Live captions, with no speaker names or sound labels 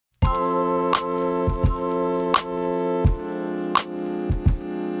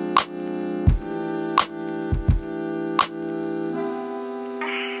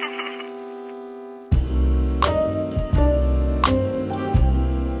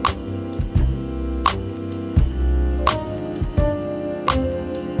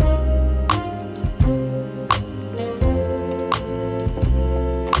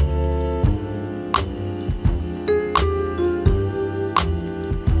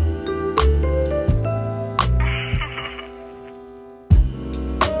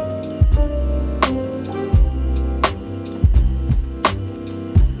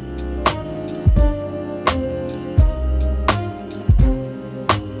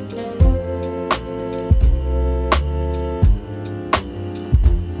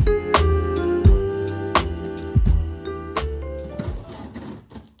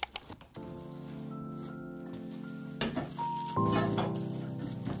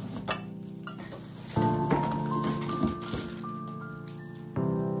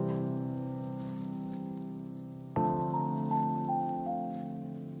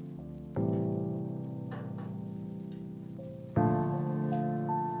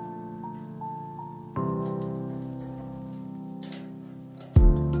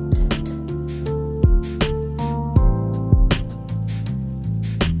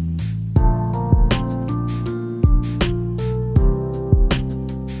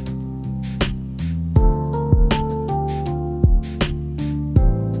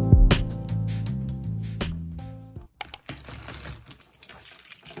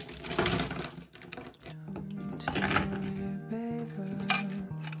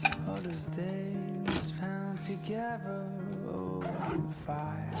day we spent together over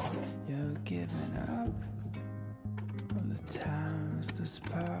fire. You're giving up all the times the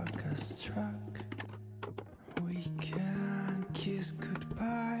spark has struck. We can kiss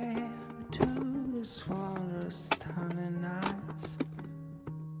goodbye to this wondrous stunning nights.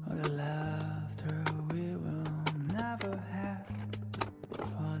 All the laughter we will never have,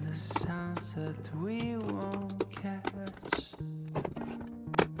 for the sunset we won't catch.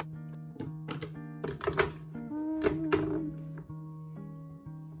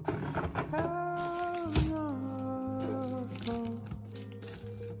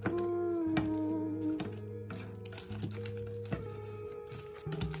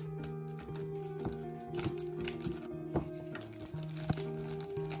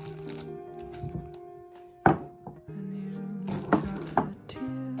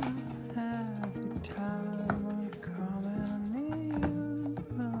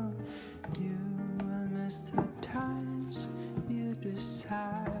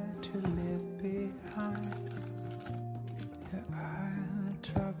 To leave behind, yeah, I will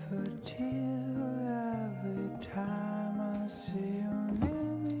drop a tear every time I see you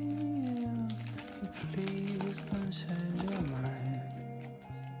near me. But please don't change your mind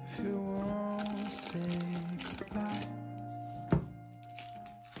if you won't say goodbye.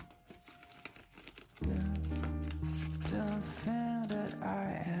 Don't think that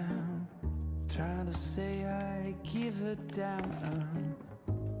I am trying to say I give a damn.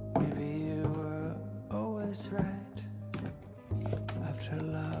 Maybe you were always right. After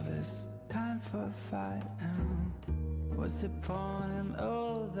love, it's time for a fight. And what's the point in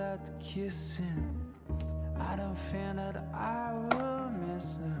all that kissing? I don't think that I will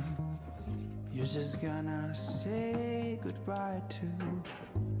miss him. You're just gonna say goodbye to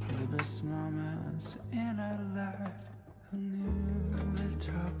the best moments in our life. And you will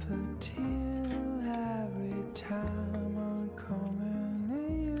drop a tear every time I'm coming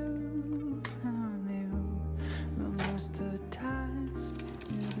near you. And you will miss the times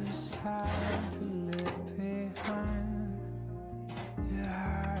you decide to leave behind.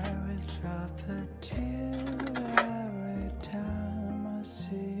 Yeah, I will drop a tear every time I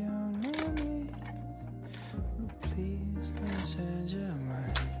see you near me. But please don't change your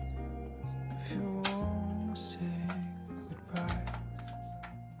mind if you won't say goodbye.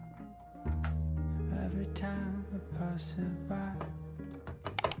 Every time I pass it by.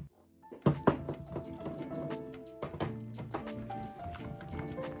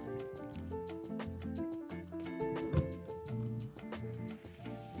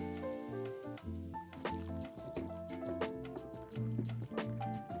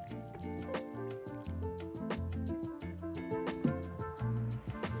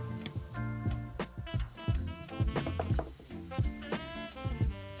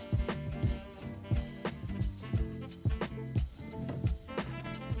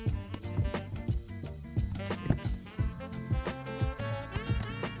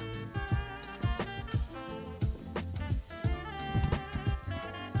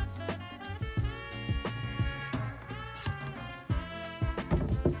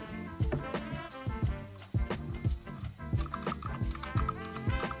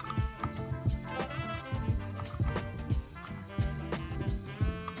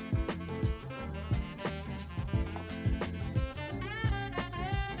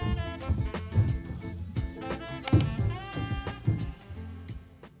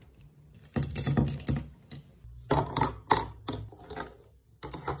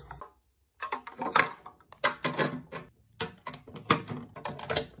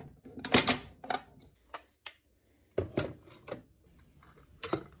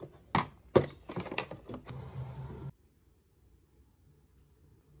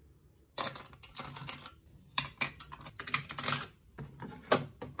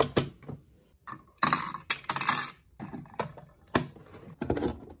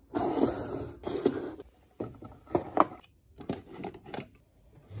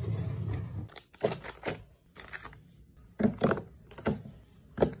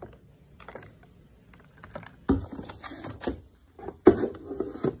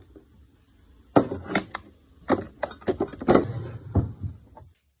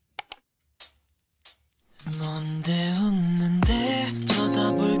 뭔데 웃는데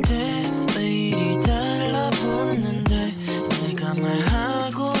쳐다볼 때 왜 이리 달라붙는데 내가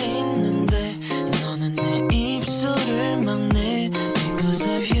말하고 있는데 너는 내 입술을 막네 Because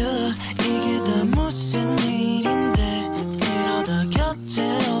of you 이게 다 무슨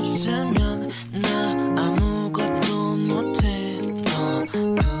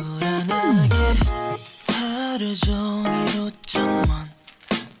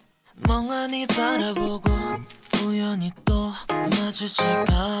멍하니 바라보고 우연히 또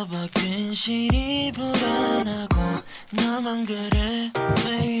마주칠까봐 괜시리 불안하고 나만 그래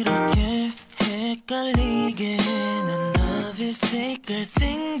왜 이렇게 헷갈리게 해 난 love is thicker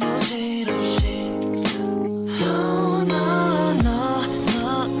thing 부질없이 Oh no no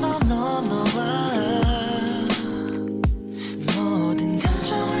no no no 너와 모든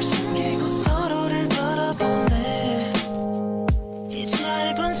감정을 숨기고 서로를 바라보네 이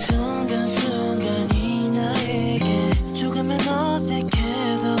짧은 순간순간이 나에게 조금은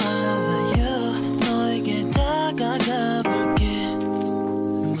어색해도 I love you 너에게 다가가 볼게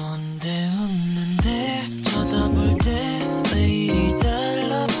뭔데 웃는데 쳐다볼 때 왜 이리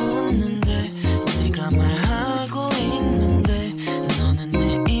달라붙는데 내가 말하고 있는데 너는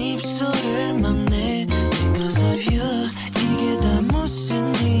내 입술을 막네 Because of you 이게 다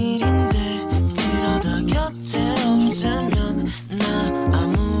무슨 일인데 이러다 곁에 없으면 나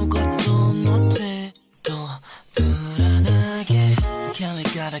아무것도 못해 또 불안하게 Can we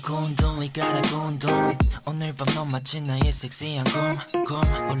gotta go 운동 we gotta go 운동 오늘 밤 넌 마치 나의 섹시한 꿈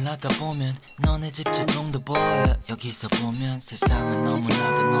올라가 보면 너네 집 지붕도 보여 여기서 보면 세상은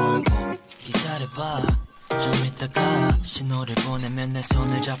너무나도 넓어 기다려봐 좀 이따가 신호를 보내면 내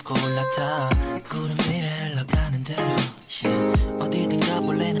손을 잡고 올라타 구름 위를 흘러가는 대로 yeah. 어디든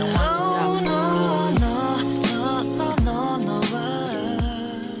가볼래 너와 손잡고